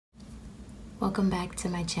Welcome back to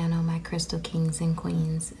my channel, my crystal kings and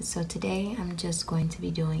queens. So today I'm just going to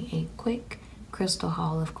be doing a quick crystal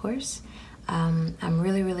haul, of course. I'm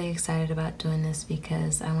really excited about doing this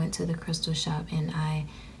because I went to the crystal shop and I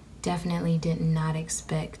definitely did not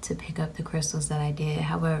expect to pick up the crystals that I did.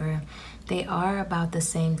 However, they are about the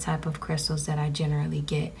same type of crystals that I generally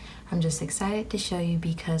get. I'm just excited to show you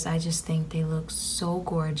because I just think they look so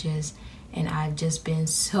gorgeous and I've just been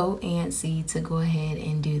so antsy to go ahead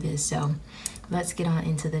and do this. So let's get on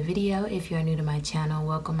into the video. If you are new to my channel,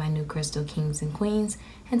 welcome my new crystal kings and queens,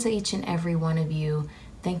 and to each and every one of you,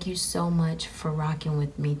 thank you so much for rocking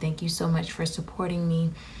with me. Thank you so much for supporting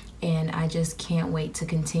me, and I just can't wait to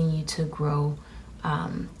continue to grow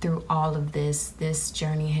through all of this. This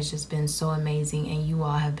journey has just been so amazing, and you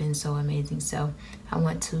all have been so amazing. So I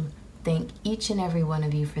want to thank each and every one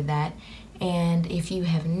of you for that. And if you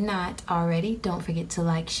have not already, don't forget to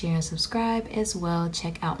like, share, and subscribe as well.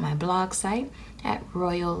 Check out my blog site at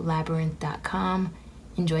royallabyrinth.com.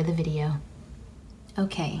 Enjoy the video.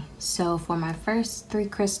 Okay, so for my first three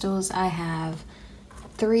crystals, I have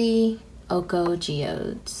 3 Oko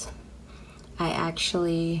geodes. I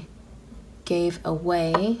actually gave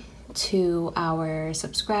away to our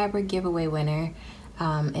subscriber giveaway winner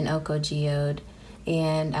an Oko geode,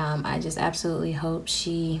 and I just absolutely hope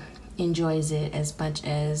she enjoys it as much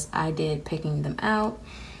as I did picking them out.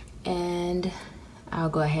 And I'll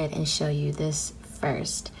go ahead and show you this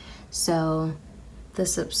first. So the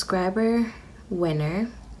subscriber winner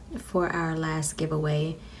for our last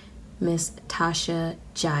giveaway, Miss Tasha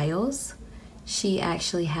Giles, she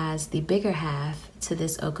actually has the bigger half to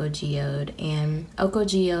this Oko geode, and Oko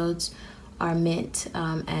geodes are meant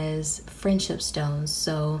as friendship stones.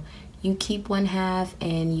 So you keep one half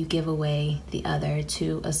and you give away the other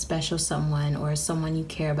to a special someone or someone you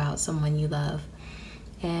care about, someone you love.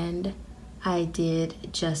 And I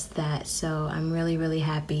did just that. So I'm really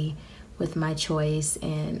happy with my choice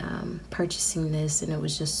and purchasing this, and it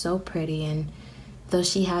was just so pretty. And though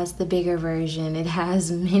she has the bigger version, it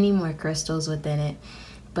has many more crystals within it,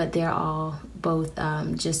 but they're all both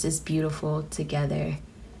just as beautiful together.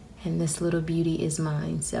 And this little beauty is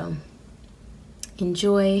mine. So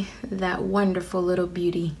enjoy that wonderful little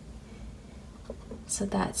beauty. So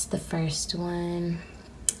that's the first one.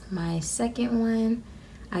 My second one,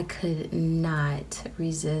 I could not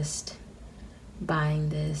resist buying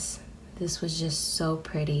this. This was just so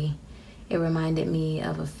pretty. It reminded me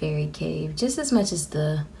of a fairy cave, just as much as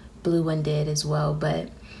the blue one did as well. But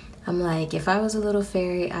I'm like, if I was a little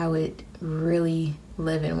fairy, I would really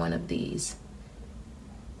live in one of these.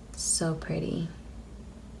 So pretty.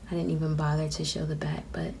 I didn't even bother to show the back,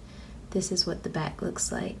 but this is what the back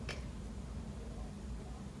looks like.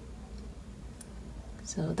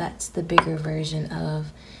 So that's the bigger version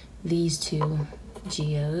of these 2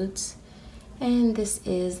 geodes, and this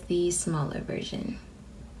is the smaller version,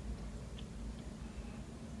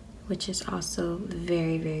 which is also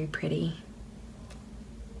very pretty.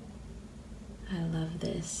 I love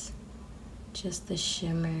this. Just the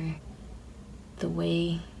shimmer, the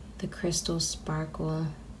way the crystals sparkle.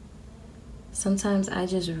 Sometimes I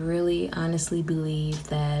just really honestly believe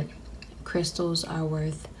that crystals are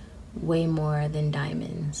worth way more than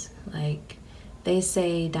diamonds. Like they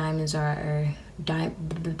say diamonds are y'all,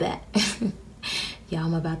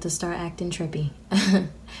 I'm about to start acting trippy.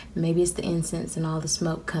 Maybe it's the incense and all the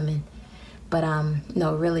smoke coming. But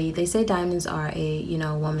no, really, they say diamonds are a,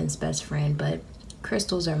 woman's best friend, but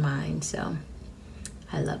crystals are mine. So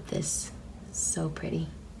I love this. So pretty.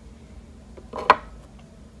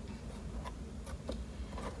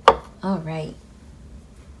 All right.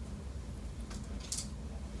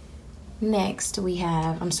 Next we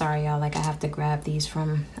have, I'm sorry y'all, like I have to grab these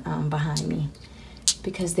from behind me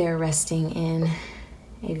because they're resting in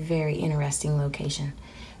a very interesting location.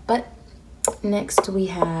 But next we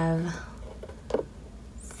have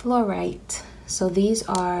fluorite. So these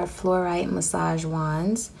are fluorite massage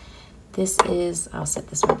wands. This is, I'll set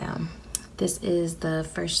this one down. This is the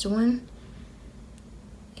first one,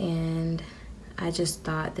 and I just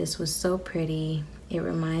thought this was so pretty. It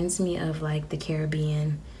reminds me of like the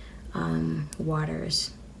Caribbean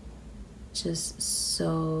waters. Just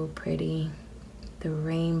so pretty. The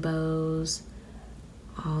rainbows,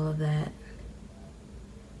 all of that.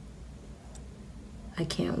 I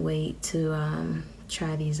can't wait to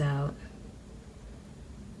try these out.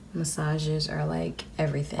 Massages are like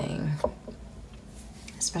everything,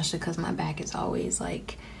 especially because my back is always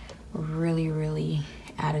like really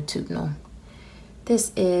attitudinal.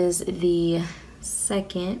 This is the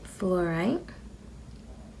second fluorite.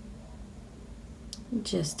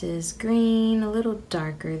 Just as green, a little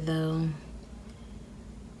darker though.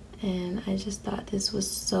 And I just thought this was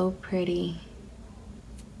so pretty.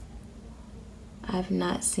 I've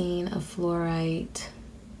not seen a fluorite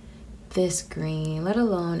this green, let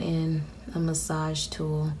alone in a massage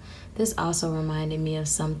tool. This also reminded me of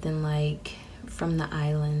something like from the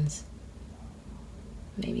islands.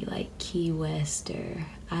 Maybe like Key West, or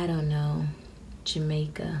I don't know,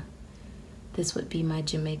 Jamaica. This would be my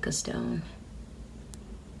Jamaica stone.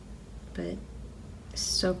 But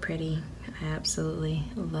so pretty. I absolutely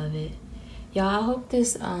love it. Y'all, I hope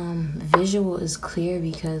this visual is clear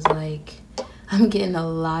because like I'm getting a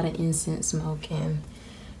lot of incense smoke and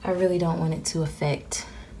I really don't want it to affect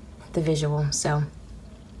the visual. So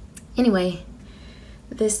anyway,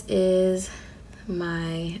 this is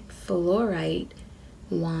my fluorite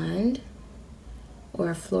wand or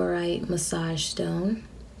fluorite massage stone.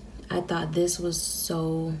 I thought this was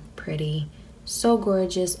so pretty, so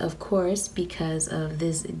gorgeous, of course, because of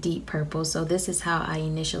this deep purple. So this is how I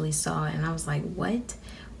initially saw it and I was like,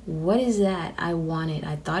 what is that?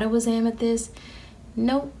 I thought it was amethyst.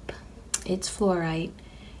 Nope, it's fluorite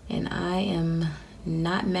and I am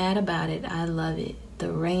not mad about it. I love it.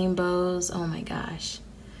 The rainbows, oh my gosh,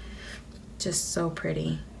 just so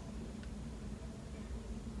pretty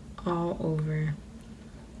all over.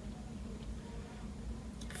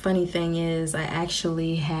 Funny thing is, I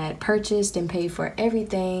actually had purchased and paid for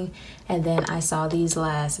everything, and then I saw these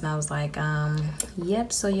last, and I was like,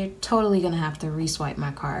 yep, so you're totally gonna have to reswipe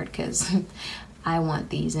my card because I want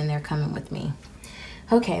these and they're coming with me.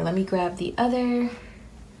 Okay, let me grab the other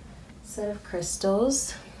set of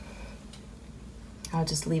crystals. I'll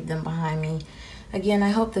just leave them behind me. Again, I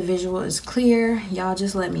hope the visual is clear. Y'all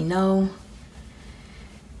just let me know.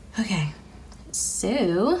 Okay,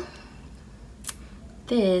 so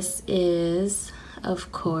this is,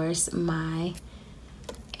 of course, my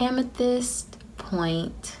amethyst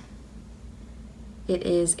point. It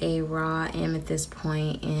is a raw amethyst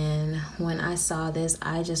point, and when I saw this,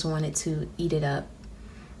 I just wanted to eat it up.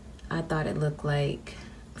 I thought it looked like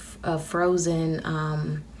a frozen,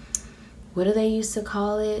 what do they used to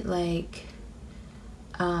call it? Like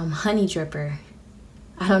honey dripper.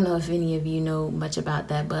 I don't know if any of you know much about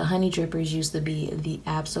that, but honey drippers used to be the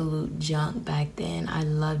absolute junk back then. I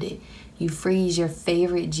loved it. You freeze your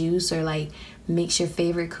favorite juice or like mix your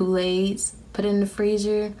favorite Kool-Aids, put it in the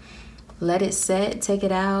freezer, let it set, take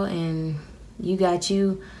it out, and you got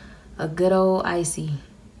you a good old icy.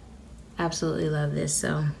 Absolutely love this.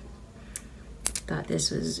 So thought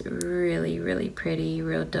this was really, really pretty,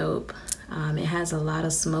 real dope. It has a lot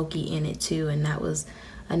of smoky in it too, and that was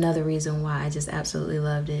another reason why I just absolutely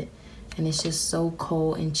loved it. And it's just so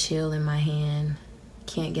cold and chill in my hand.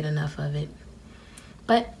 Can't get enough of it.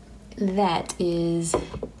 But that is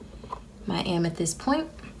my amethyst point.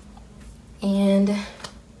 And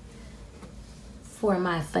for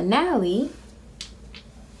my finale,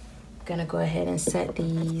 I'm gonna go ahead and set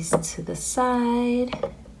these to the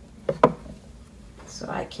side so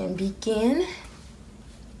I can begin.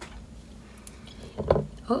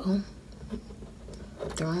 Uh-oh.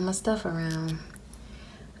 Throwing my stuff around.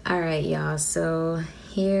 All right, y'all, so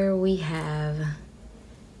here we have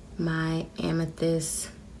my amethyst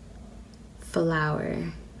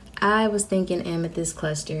flower. I was thinking amethyst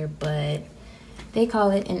cluster, but they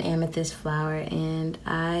call it an amethyst flower, and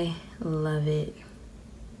I love it.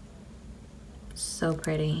 So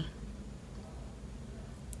pretty.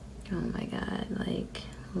 Oh my God, like,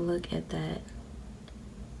 look at that.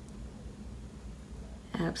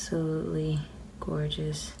 Absolutely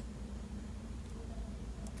gorgeous.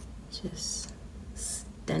 Just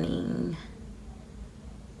stunning.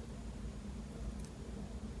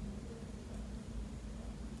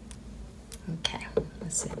 Okay,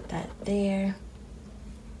 let's set that there.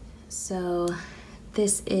 So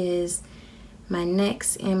this is my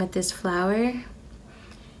next amethyst flower.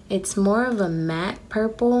 It's more of a matte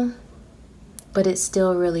purple, but it's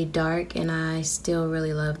still really dark, and I still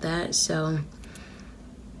really love that. So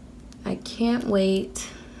I can't wait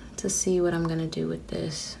to see what I'm gonna do with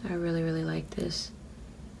this. I really, really like this.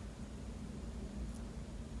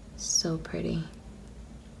 So pretty.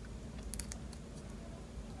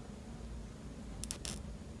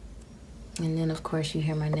 And then of course you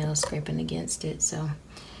hear my nails scraping against it, so.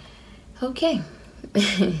 Okay.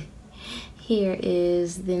 Here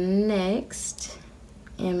is the next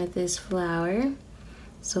amethyst flower.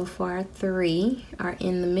 So far 3 are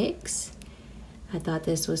in the mix. I thought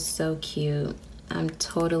this was so cute. I'm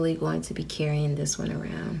totally going to be carrying this one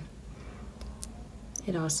around.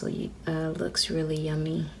 It also looks really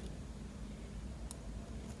yummy.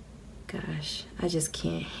 Gosh, I just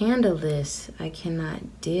can't handle this. I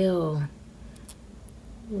cannot deal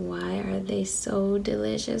Why are they so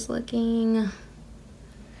delicious looking?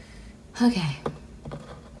 Okay,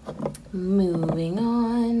 moving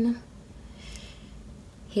on.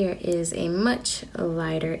 Here is a much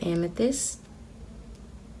lighter amethyst.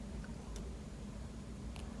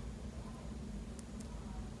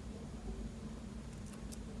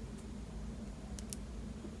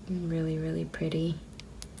 Really, really pretty.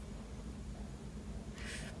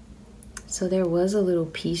 So there was a little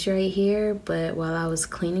piece right here, but while I was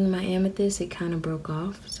cleaning my amethyst, it kind of broke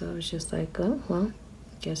off. So I was just like, oh, well,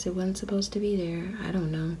 guess it wasn't supposed to be there. I don't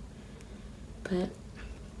know. But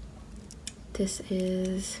this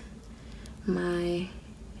is my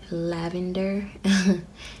lavender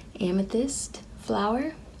amethyst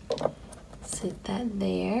flower. Sit that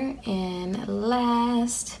there. And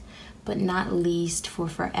last but not least, for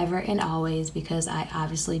forever and always, because I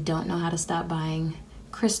obviously don't know how to stop buying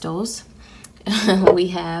crystals, we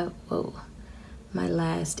have, whoa, my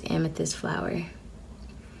last amethyst flower.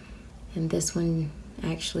 And this one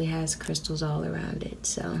actually has crystals all around it.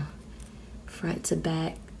 So front to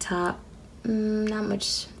back, top, not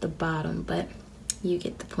much the bottom, but you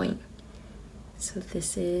get the point. So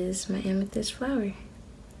this is my amethyst flower.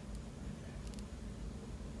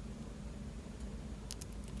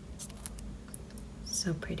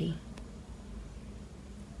 So pretty.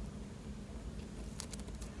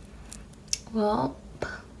 Well,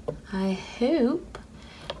 I hope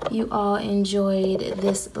you all enjoyed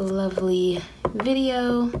this lovely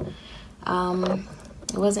video.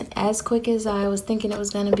 It wasn't as quick as I was thinking it was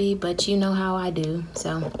gonna be, but you know how I do,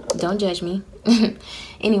 so don't judge me.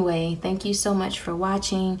 Anyway, thank you so much for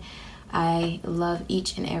watching. I love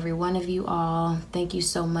each and every one of you all. Thank you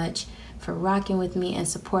so much for rocking with me and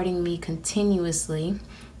supporting me continuously.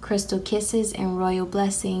 Crystal kisses and royal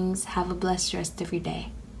blessings. Have a blessed rest of your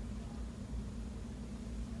day.